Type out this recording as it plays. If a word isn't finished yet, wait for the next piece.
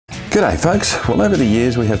G'day folks. Well, over the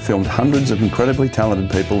years we have filmed hundreds of incredibly talented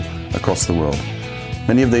people across the world.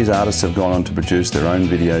 Many of these artists have gone on to produce their own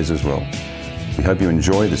videos as well. We hope you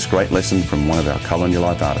enjoy this great lesson from one of our Colour in Your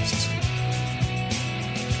Life artists.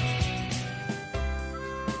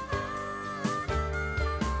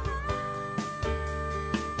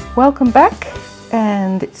 Welcome back,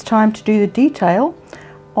 and it's time to do the detail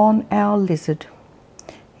on our lizard.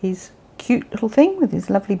 He's a cute little thing with his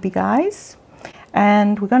lovely big eyes,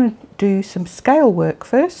 and we're going to do some scale work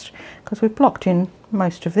first because we've blocked in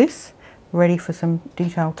most of this, ready for some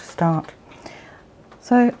detail to start.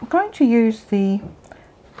 So I'm going to use the,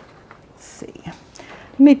 let's see,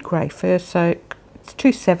 mid-grey first, so it's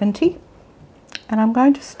 270, and I'm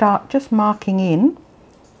going to start just marking in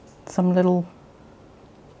some little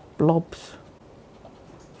blobs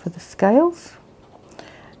for the scales.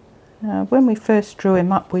 When we first drew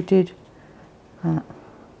him up, we did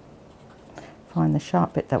find the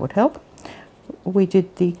sharp bit, that would help. We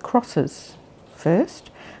did the crosses first.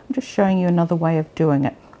 I'm just showing you another way of doing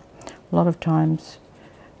it. A lot of times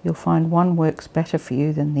you'll find one works better for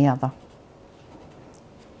you than the other.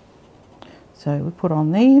 So we put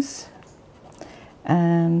on these,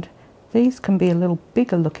 and these can be a little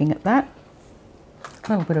bigger looking at that. A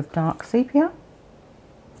little bit of dark sepia,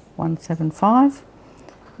 175,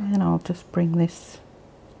 and I'll just bring this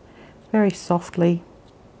very softly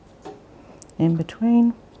in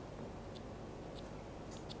between.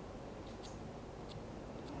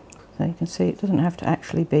 So you can see it doesn't have to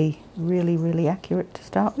actually be really accurate to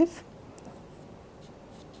start with.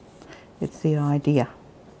 It's the idea.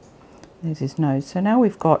 There's his nose. So now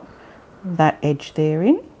we've got that edge there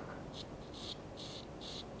in.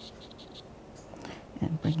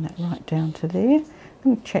 And bring that right down to there.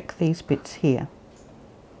 And check these bits here.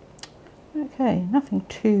 Okay, nothing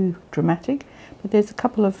too dramatic, but there's a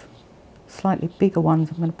couple of slightly bigger ones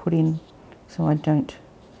I'm going to put in so I don't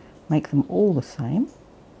make them all the same.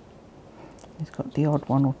 He's got the odd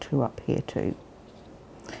one or two up here too.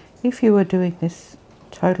 If you were doing this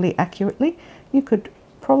totally accurately, you could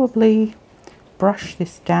probably brush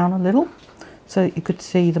this down a little so that you could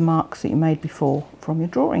see the marks that you made before from your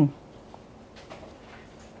drawing.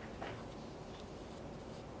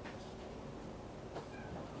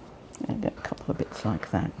 And get a couple of bits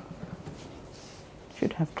like that.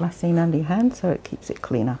 Should have glassine under your hand so it keeps it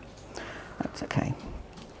cleaner. That's okay.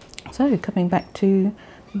 So coming back to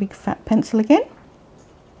the big fat pencil again.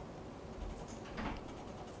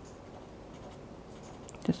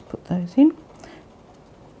 Just put those in.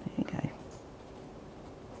 There you go.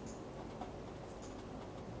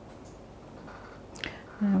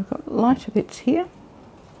 Now we've got lighter bits here.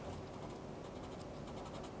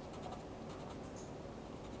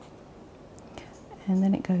 And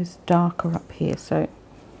then it goes darker up here, so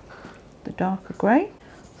the darker grey.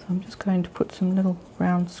 So I'm just going to put some little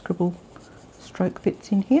round scribble stroke bits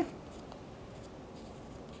in here.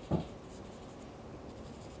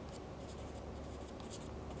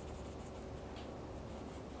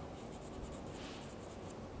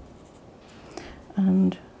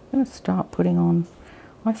 And I'm going to start putting on,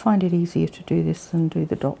 I find it easier to do this than do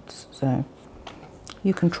the dots, so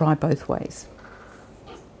you can try both ways.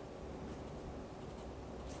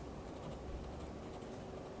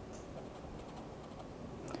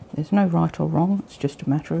 There's no right or wrong, it's just a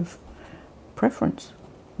matter of preference.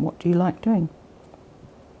 What do you like doing?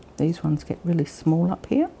 These ones get really small up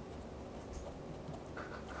here.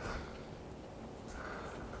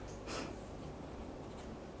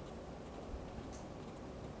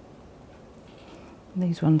 And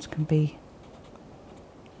these ones can be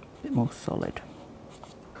a bit more solid.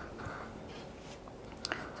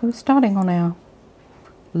 So we're starting on our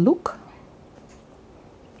look.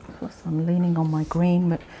 Plus I'm leaning on my green,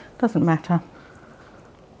 but it doesn't matter.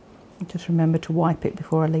 Just remember to wipe it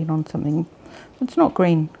before I lean on something that's not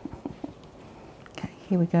green. Okay,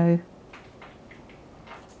 here we go.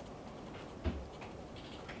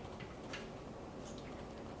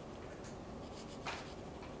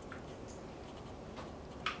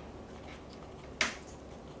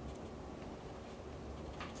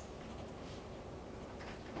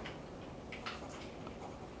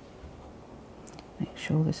 Make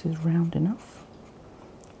sure this is round enough.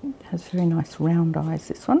 It has very nice round eyes,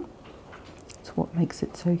 this one. It's what makes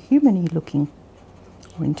it so human-y looking,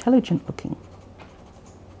 or intelligent looking.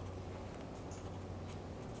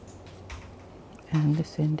 And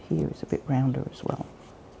this end here is a bit rounder as well.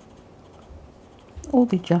 All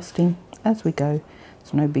the adjusting as we go,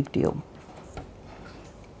 it's no big deal.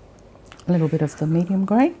 A little bit of the medium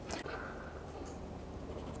grey.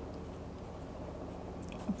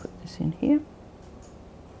 I'll put this in here.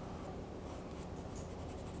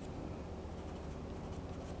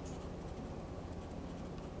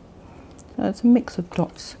 So it's a mix of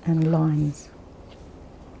dots and lines.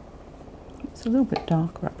 It's a little bit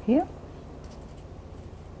darker up here.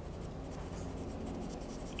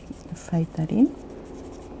 Fade that in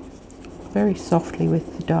very softly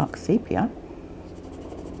with the dark sepia.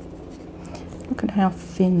 Look at how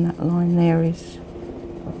thin that line there is.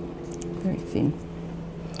 Very thin.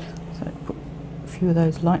 So put a few of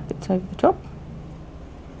those light bits over the top.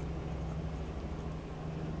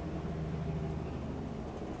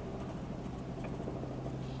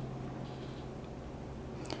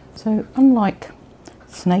 So unlike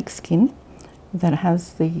snake skin that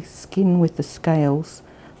has the skin with the scales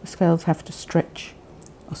have to stretch,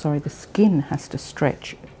 the skin has to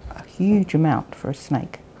stretch a huge amount for a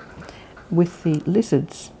snake. With the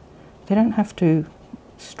lizards, they don't have to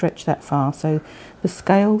stretch that far, so the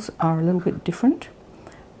scales are a little bit different.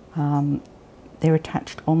 They're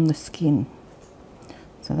attached on the skin,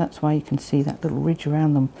 so that's why you can see that little ridge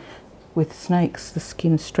around them. With snakes, the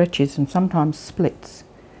skin stretches and sometimes splits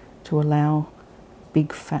to allow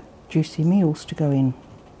big fat juicy meals to go in.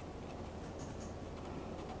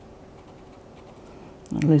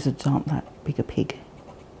 And lizards aren't that big a pig.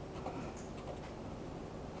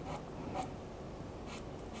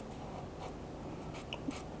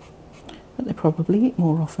 But they probably eat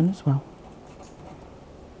more often as well.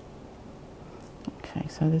 Okay,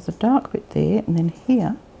 so there's a dark bit there, and then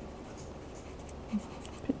here,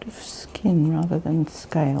 a bit of skin rather than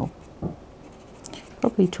scale.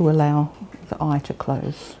 Probably to allow the eye to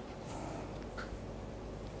close.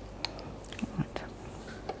 Right.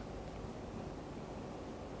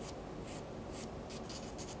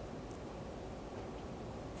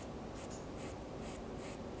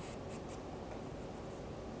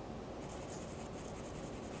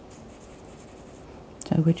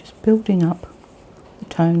 So we're just building up the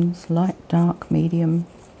tones, light, dark, medium.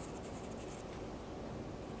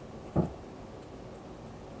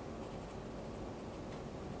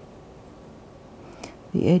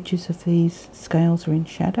 The edges of these scales are in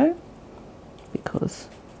shadow because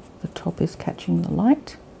the top is catching the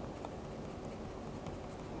light.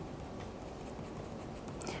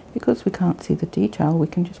 Because we can't see the detail, we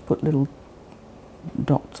can just put little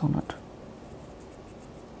dots on it.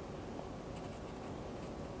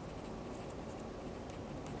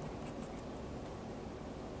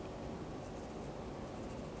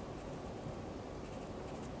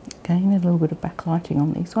 Again, a little bit of backlighting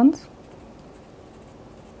on these ones.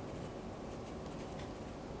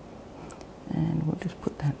 And we'll just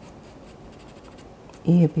put that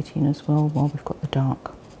ear bit in as well while we've got the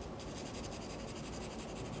dark.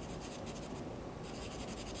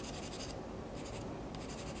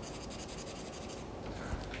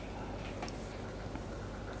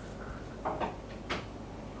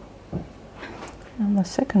 And the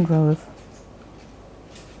second row of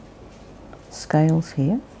scales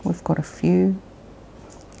here, we've got a few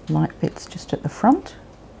light bits just at the front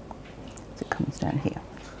as it comes down here.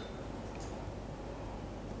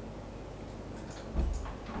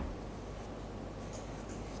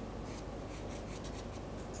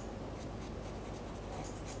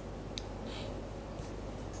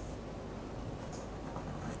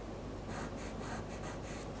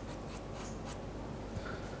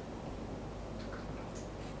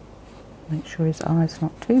 Make sure his eye's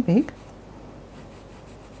not too big.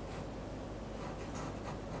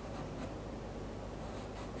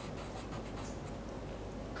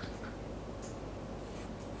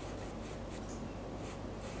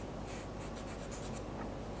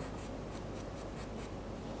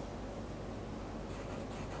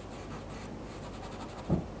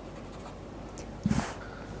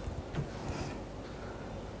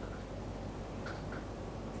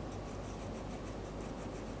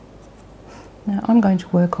 Now I'm going to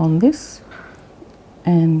work on this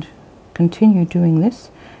and continue doing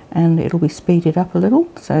this, and it'll be speeded up a little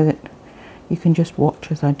so that you can just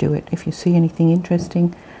watch as I do it. If you see anything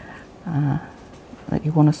interesting that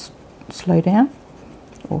you want to slow down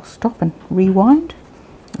or stop and rewind,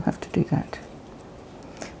 you'll have to do that.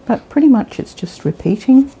 But pretty much it's just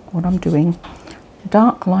repeating what I'm doing,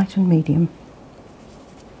 dark, light and medium.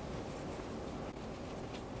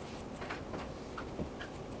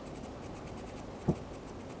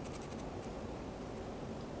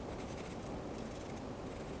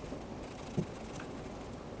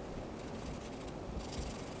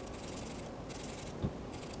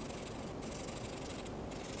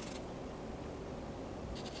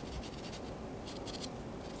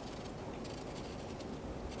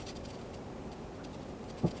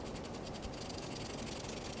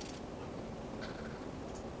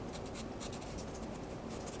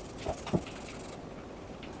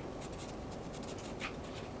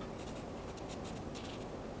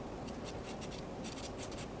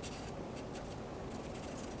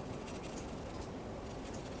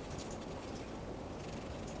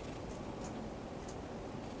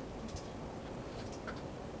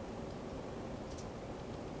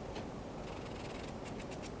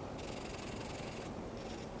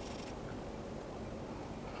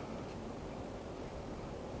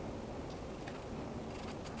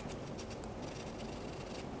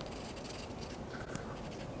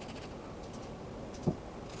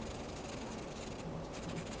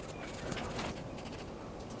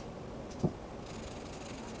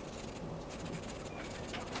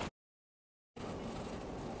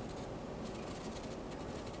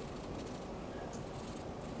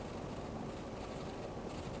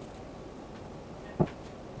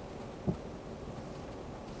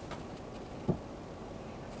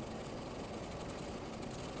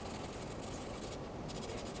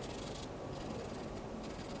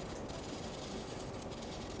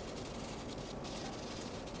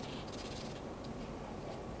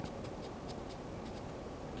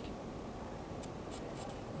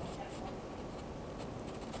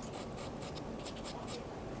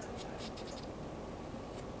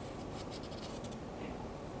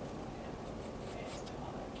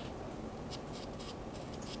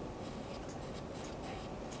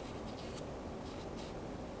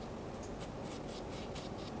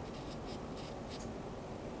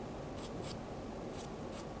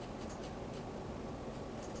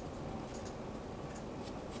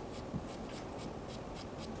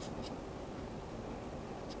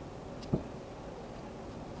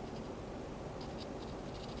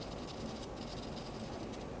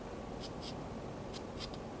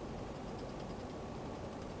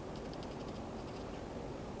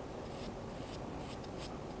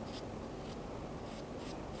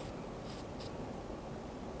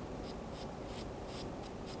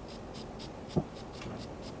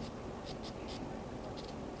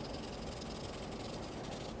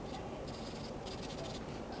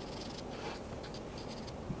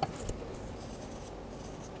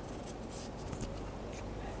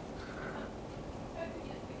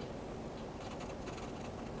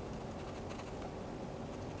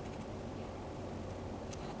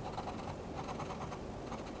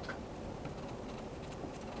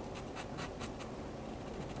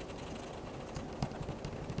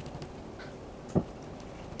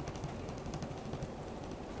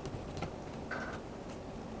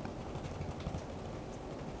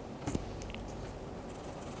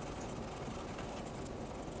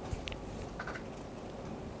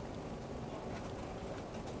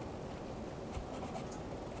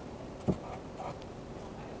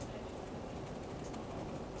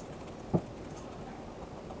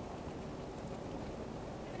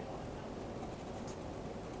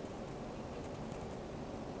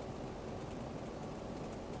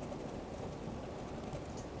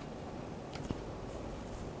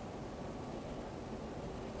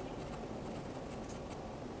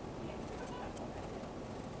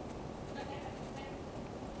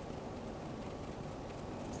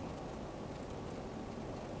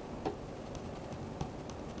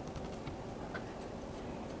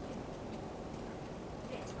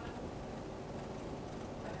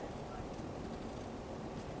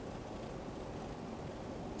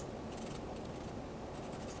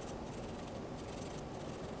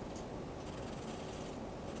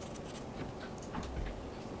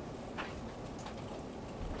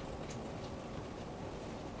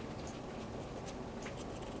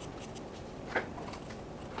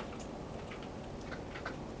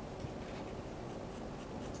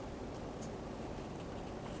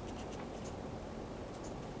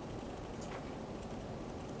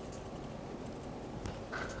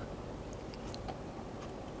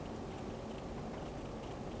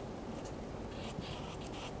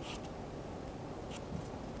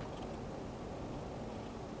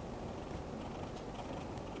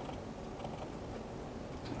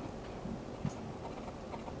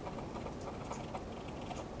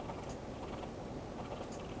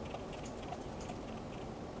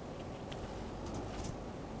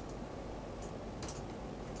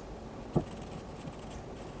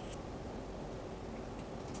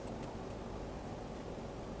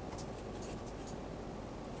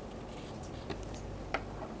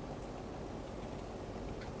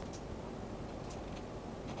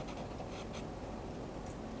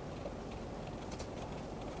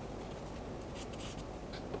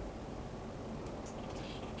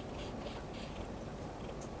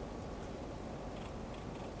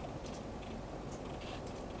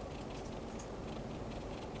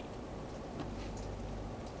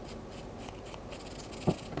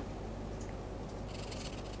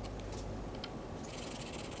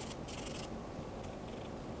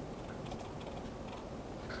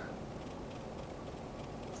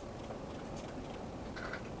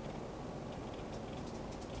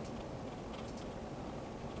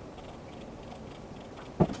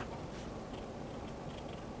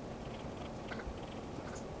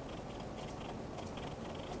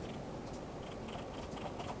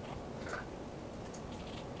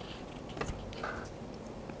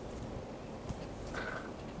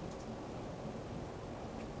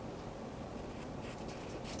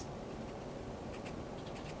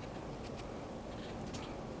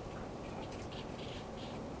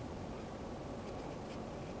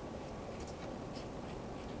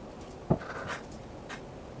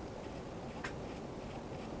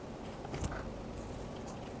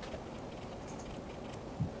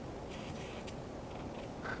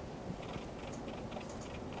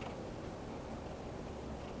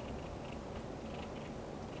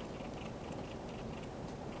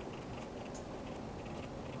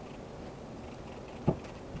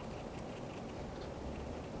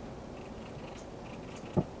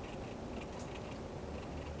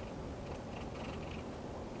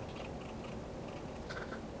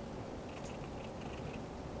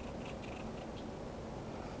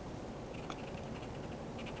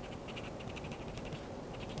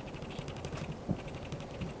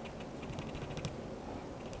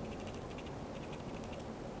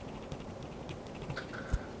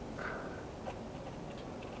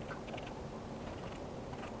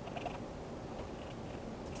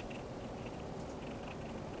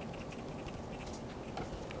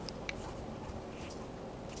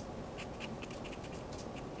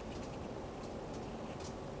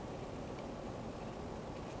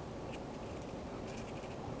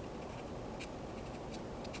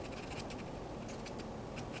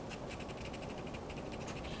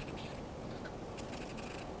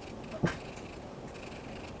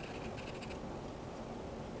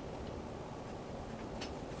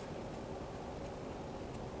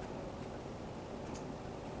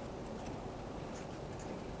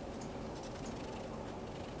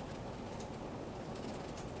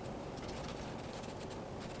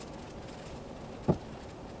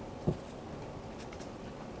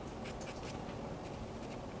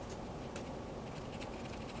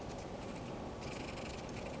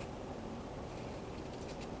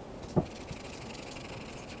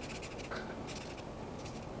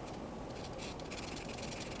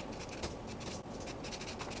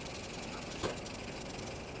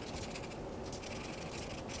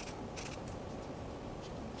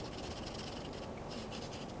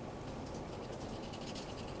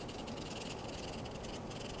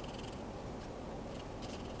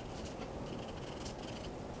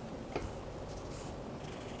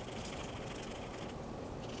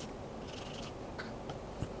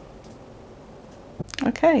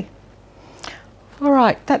 Okay. All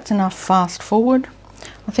right, that's enough fast forward.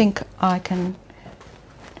 I think I can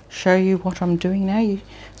show you what I'm doing now. You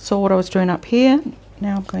saw what I was doing up here.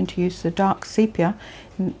 Now I'm going to use the dark sepia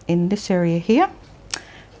in this area here.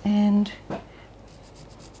 And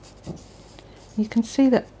you can see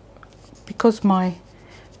that because my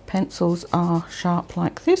pencils are sharp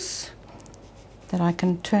like this, that I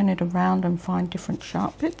can turn it around and find different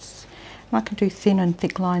sharp bits. And I can do thin and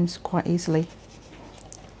thick lines quite easily.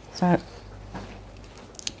 So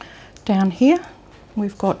down here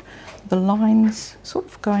we've got the lines sort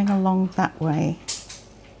of going along that way.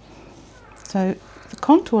 So the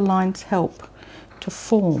contour lines help to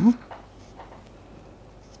form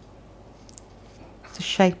the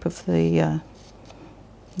shape of the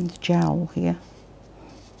jowl here,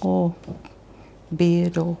 or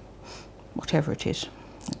beard, or whatever it is.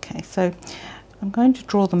 Okay, so I'm going to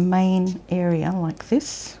draw the main area like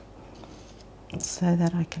this so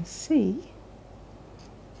that I can see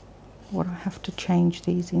what I have to change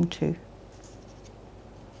these into.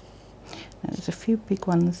 Now, there's a few big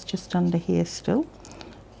ones just under here still,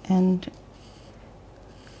 and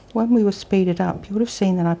when we were speeded up you would have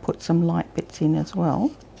seen that I put some light bits in as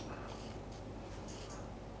well.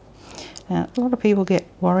 Now, a lot of people get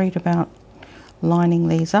worried about lining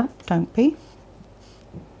these up. Don't be.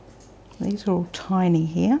 These are all tiny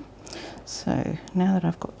here. So now that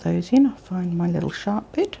I've got those in, I find my little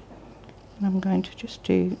sharp bit. And I'm going to just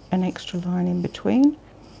do an extra line in between.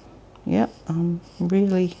 Yep, I'm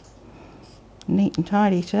really neat and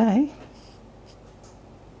tidy today.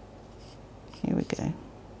 Here we go.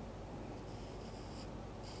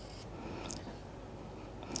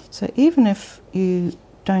 So even if you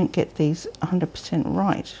don't get these 100%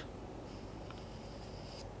 right,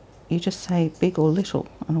 you just say big or little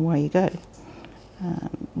and away you go.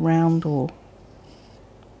 Round or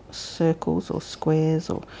circles or squares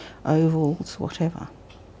or ovals, whatever.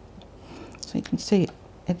 So you can see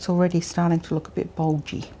it's already starting to look a bit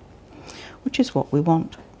bulgy, which is what we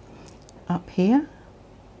want. Up here,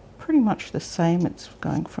 pretty much the same. It's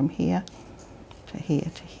going from here to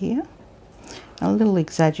here to here. A little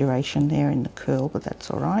exaggeration there in the curl, but that's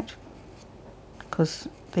all right because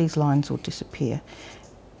these lines will disappear.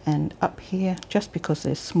 And up here, just because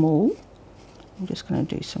they're small, I'm just going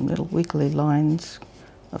to do some little wiggly lines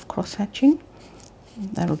of cross hatching.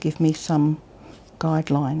 That'll give me some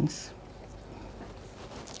guidelines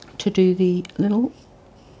to do the little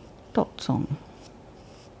dots on.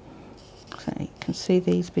 So you can see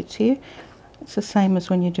these bits here. It's the same as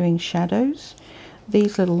when you're doing shadows.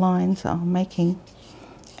 These little lines are making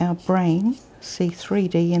our brain see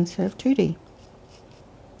 3D instead of 2D.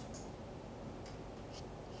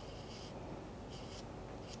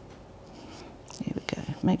 There we go.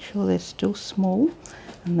 Make sure they're still small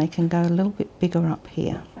and they can go a little bit bigger up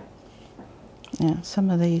here. Now some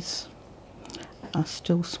of these are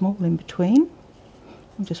still small in between.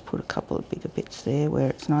 I'll just put a couple of bigger bits there where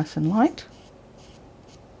it's nice and light.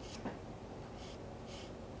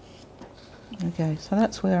 There we go. So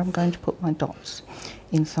that's where I'm going to put my dots,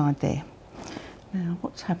 inside there. Now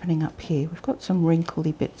what's happening up here? We've got some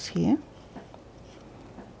wrinkly bits here.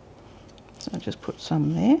 So I'll just put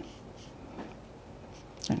some there.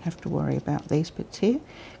 Don't have to worry about these bits here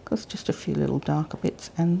because just a few little darker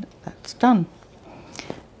bits and that's done.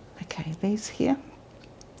 Okay, these here.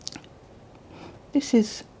 This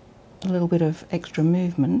is a little bit of extra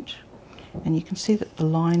movement and you can see that the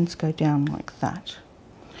lines go down like that.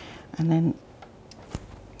 And then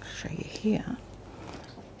I'll show you here.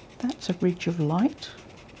 That's a ridge of light.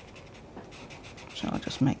 So I'll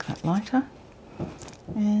just make that lighter.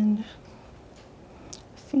 And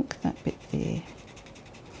I think that bit there,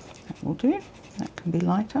 that will do. That can be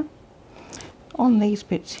lighter. On these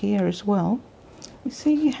bits here as well, you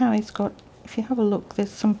see how it's got, if you have a look,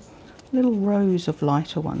 there's some little rows of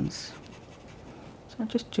lighter ones. So I'll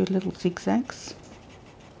just do little zigzags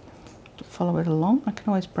to follow it along. I can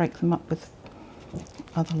always break them up with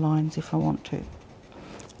other lines if I want to.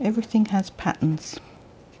 Everything has patterns.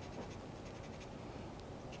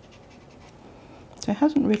 So it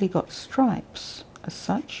hasn't really got stripes as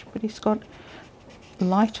such, but it's got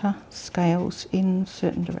lighter scales in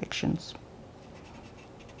certain directions.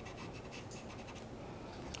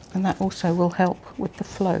 And that also will help with the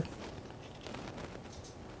flow.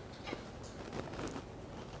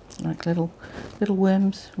 Like little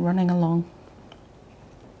worms running along.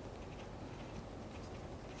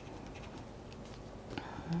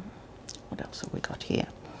 What else have we got here?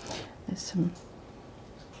 There's some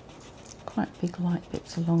quite big light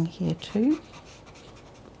bits along here too.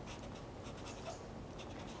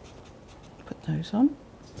 Put those on.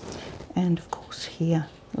 And of course dots here.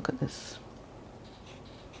 Look at this.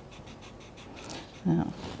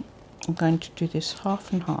 Now I'm going to do this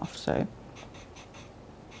half and half, so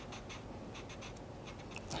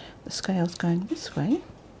the scale's going this way.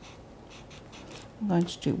 I'm going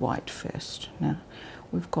to do white first. Now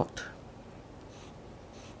we've got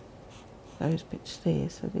those bits there,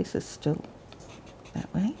 so this is still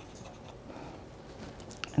that way,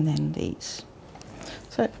 and then these.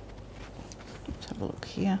 So let's have a look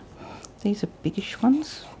here. These are biggish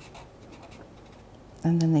ones,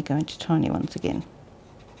 and then they go into tiny ones again.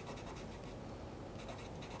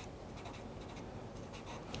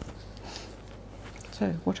 So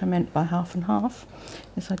what I meant by half and half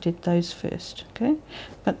is I did those first, okay?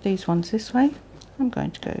 But these ones this way, I'm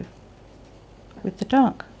going to go with the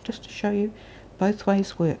dark, just to show you both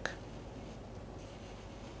ways work.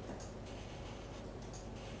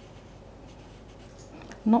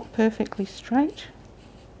 Not perfectly straight,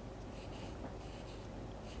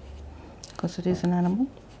 because it is an animal.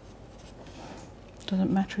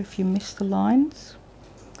 Doesn't matter if you miss the lines.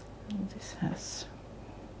 And this has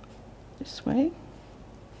this way.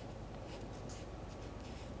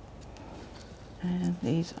 And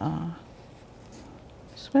these are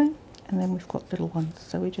this way, and then we've got little ones,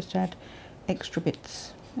 so we just add extra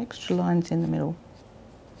bits, extra lines in the middle.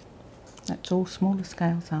 That's all smaller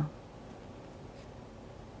scales are.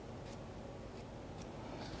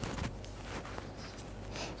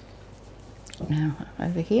 Now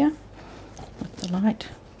over here with the light.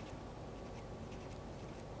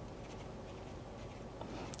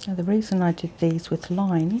 Now the reason I did these with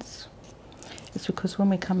lines is because when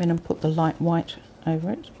we come in and put the light white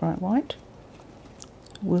over it, bright white,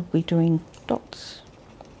 we'll be doing dots.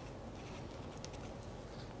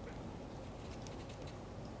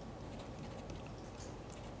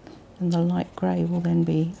 And the light grey will then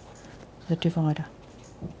be the divider.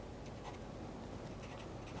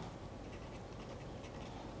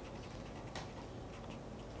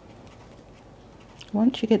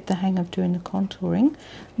 Once you get the hang of doing the contouring,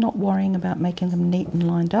 not worrying about making them neat and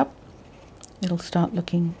lined up, it'll start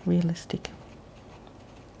looking realistic.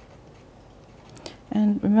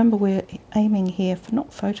 And remember, we're aiming here for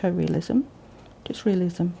not photorealism, just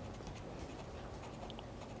realism.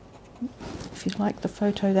 If you like the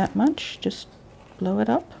photo that much, just blow it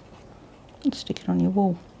up and stick it on your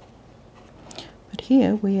wall. But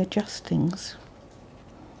here we adjust things.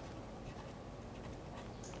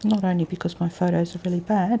 Not only because my photos are really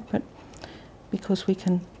bad, but because we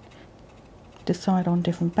can decide on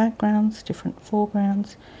different backgrounds, different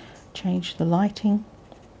foregrounds, change the lighting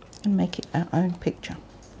and make it our own picture.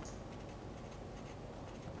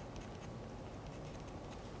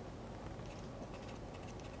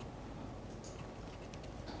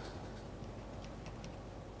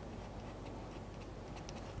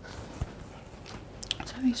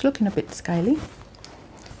 So he's looking a bit scaly.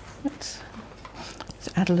 Let's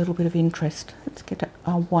add a little bit of interest. Let's get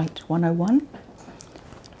our white 101.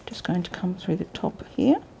 Just going to come through the top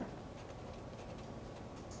here.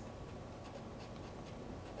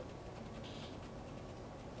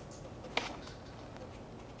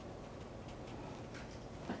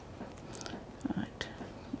 Right,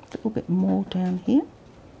 a little bit more down here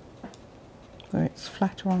where it's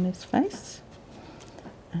flatter on his face,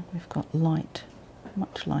 and we've got light,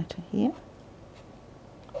 much lighter here.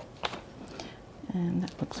 And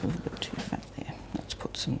that looks a little bit too fat there. Let's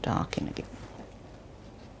put some dark in again.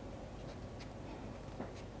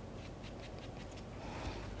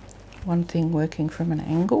 One thing working from an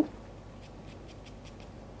angle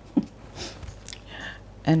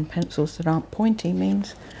and pencils that aren't pointy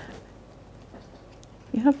means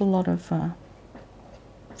you have a lot of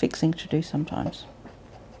fixing to do sometimes.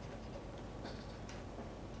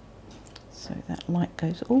 So that light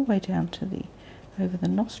goes all the way down to the over the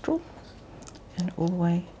nostril and all the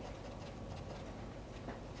way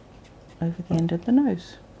over the end of the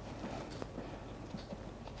nose.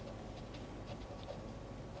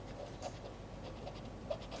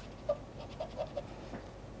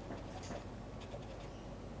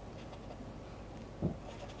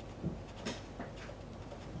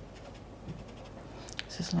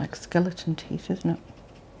 This is like skeleton teeth, isn't it?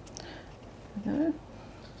 There.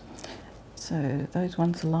 So those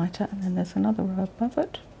ones are lighter, and then there's another row above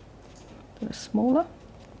it that are smaller.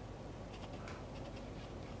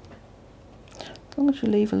 As long as you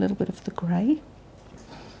leave a little bit of the grey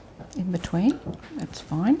in between, that's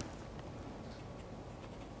fine.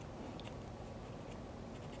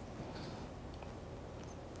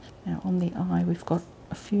 Now on the eye we've got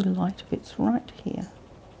a few lighter bits right here.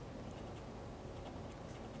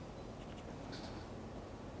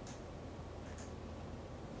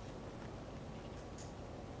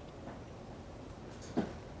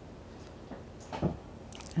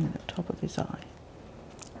 his eye.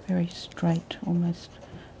 Very straight, almost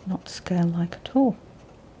not scale-like at all.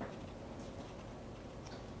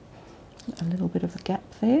 A little bit of a gap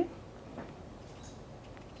there,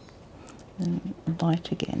 and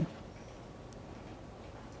light again.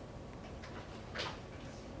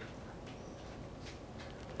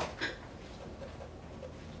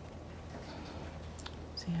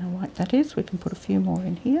 See how white that is? We can put a few more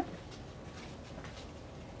in here.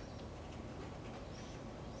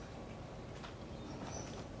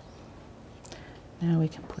 Now we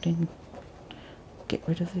can put in, get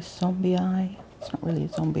rid of this zombie eye. It's not really a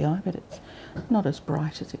zombie eye, but it's not as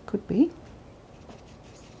bright as it could be.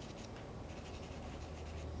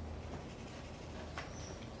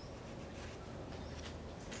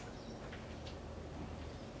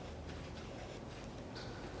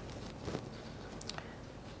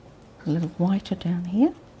 A little whiter down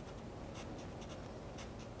here.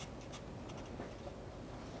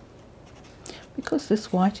 Because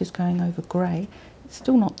this white is going over grey, it's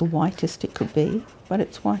still not the whitest it could be, but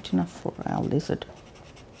it's white enough for our lizard.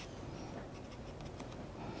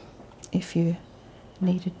 If you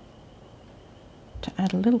needed to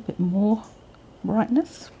add a little bit more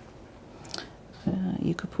brightness,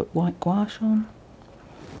 you could put white gouache on,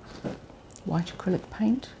 white acrylic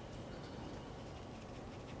paint,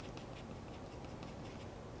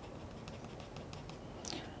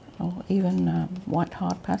 or even white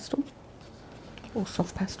hard pastel or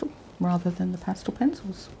soft pastel rather than the pastel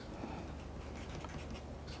pencils.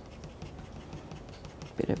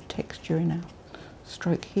 Bit of texture in our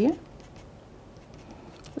stroke here,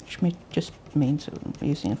 which just means I'm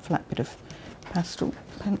using a flat bit of pastel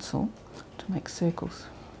pencil to make circles.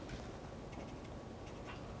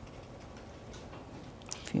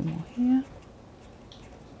 A few more here.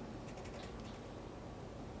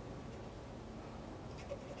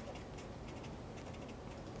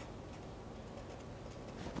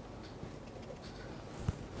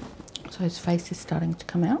 So his face is starting to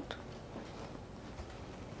come out.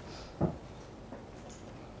 A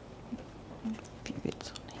few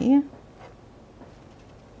bits on here.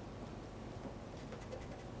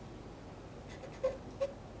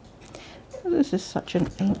 This is such an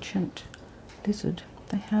ancient lizard.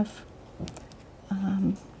 They have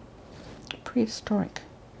prehistoric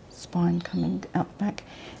spine coming out back.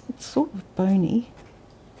 It's sort of bony,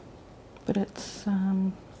 but it's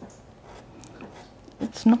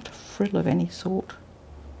not a frill of any sort.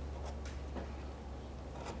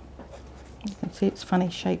 You can see its funny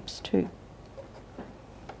shapes too.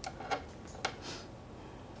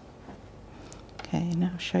 Okay,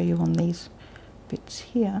 now I'll show you on these bits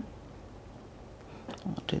here.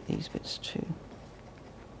 I'll do these bits too.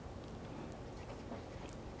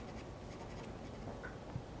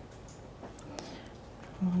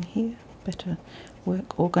 On here, better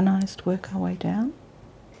work organised, work our way down.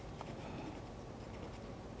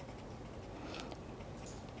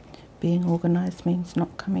 Being organised means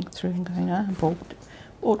not coming through and going, I'm bored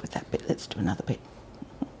with that bit, let's do another bit.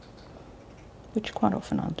 Which quite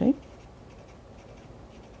often I'll do.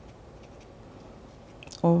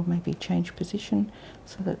 Or maybe change position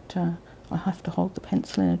so that I have to hold the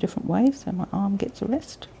pencil in a different way so my arm gets a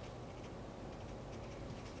rest.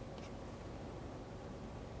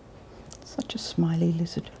 Such a smiley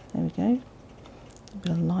lizard. There we go. A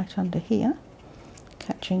bit of light under here,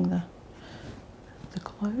 catching the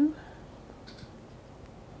glow.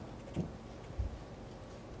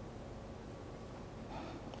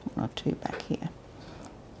 One or two back here.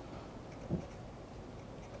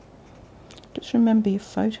 Just remember your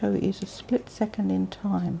photo is a split second in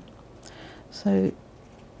time. So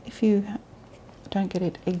if you don't get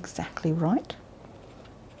it exactly right,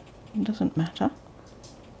 it doesn't matter.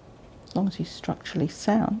 As long as he's structurally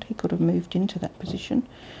sound, he could have moved into that position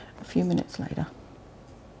a few minutes later.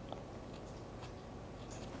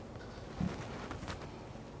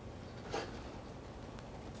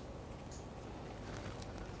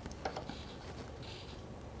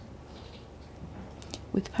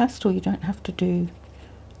 With pastel, you don't have to do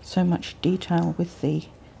so much detail with the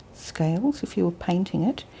scales. If you were painting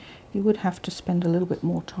it, you would have to spend a little bit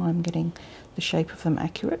more time getting the shape of them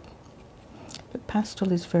accurate. But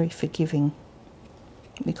pastel is very forgiving.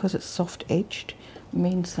 Because it's soft edged, it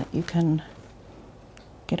means that you can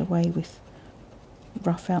get away with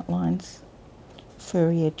rough outlines,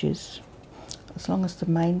 furry edges, as long as the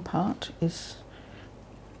main part is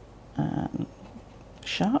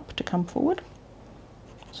sharp to come forward.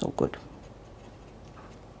 It's all good.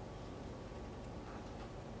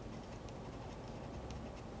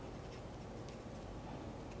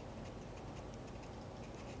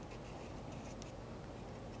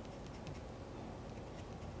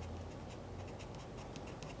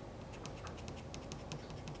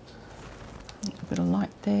 of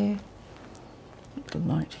light there, a little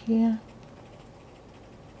light here.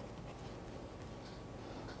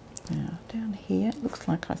 Now down here, it looks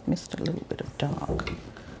like I've missed a little bit of dark.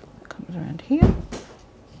 It comes around here.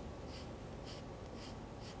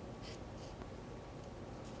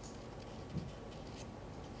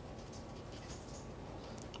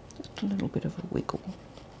 Just a little bit of a wiggle.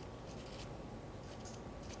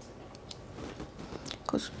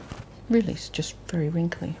 Because really it's just very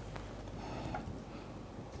wrinkly.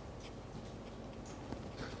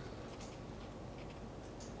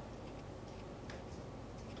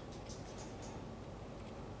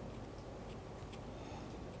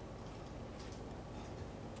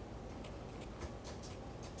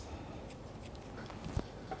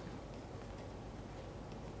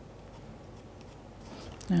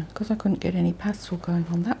 Now, because I couldn't get any pastel going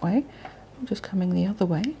on that way, I'm just coming the other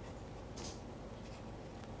way.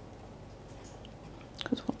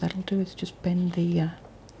 Because what that'll do is just bend the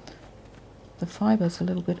fibres a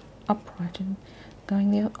little bit upright and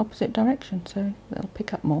going the opposite direction, so they'll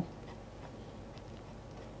pick up more.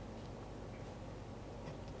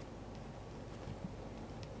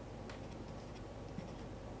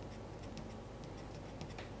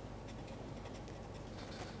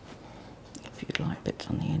 A few light bits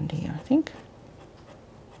on the end here, I think.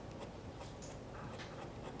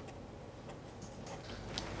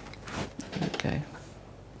 There we go.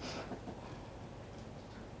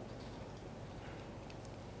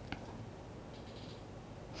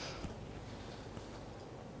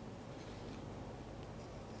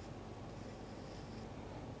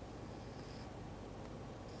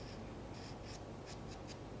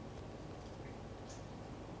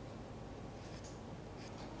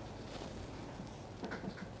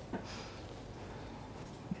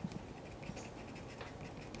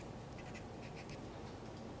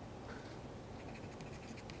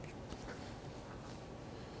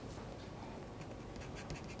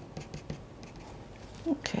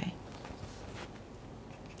 Okay,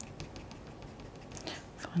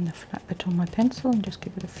 find the flat bit on my pencil and just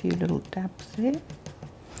give it a few little dabs there.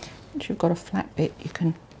 Once you've got a flat bit, you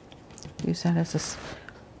can use that as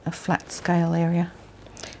a flat scale area.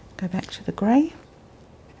 Go back to the grey,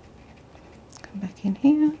 come back in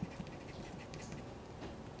here.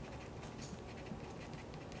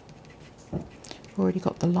 I've already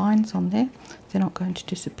got the lines on there, they're not going to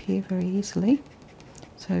disappear very easily.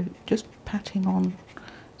 So just patting on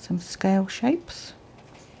some scale shapes,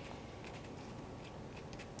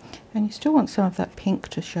 and you still want some of that pink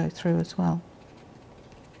to show through as well.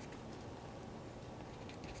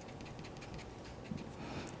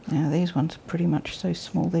 Now these ones are pretty much so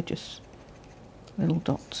small, they're just little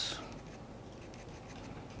dots.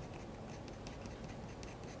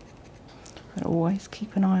 But always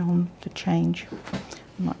keep an eye on the change. There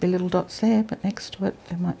might be little dots there, but next to it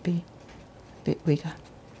there might be a bit bigger.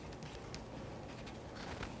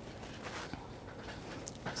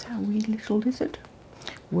 Our wee little lizard,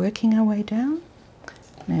 working our way down.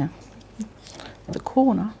 Now, the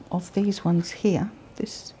corner of these ones here,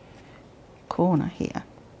 this corner here,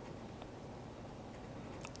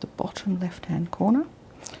 the bottom left-hand corner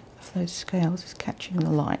of those scales is catching the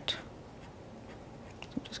light. So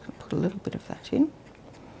I'm just going to put a little bit of that in,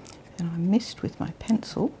 and I missed with my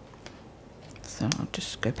pencil, so I'll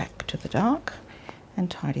just go back to the dark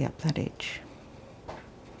and tidy up that edge.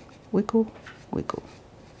 Wiggle, wiggle.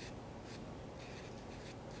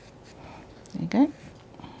 There you go.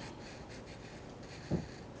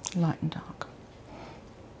 Light and dark.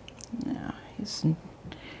 Now his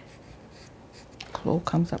claw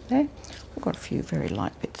comes up there. We've got a few very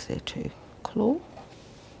light bits there too. Claw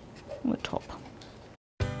on the top.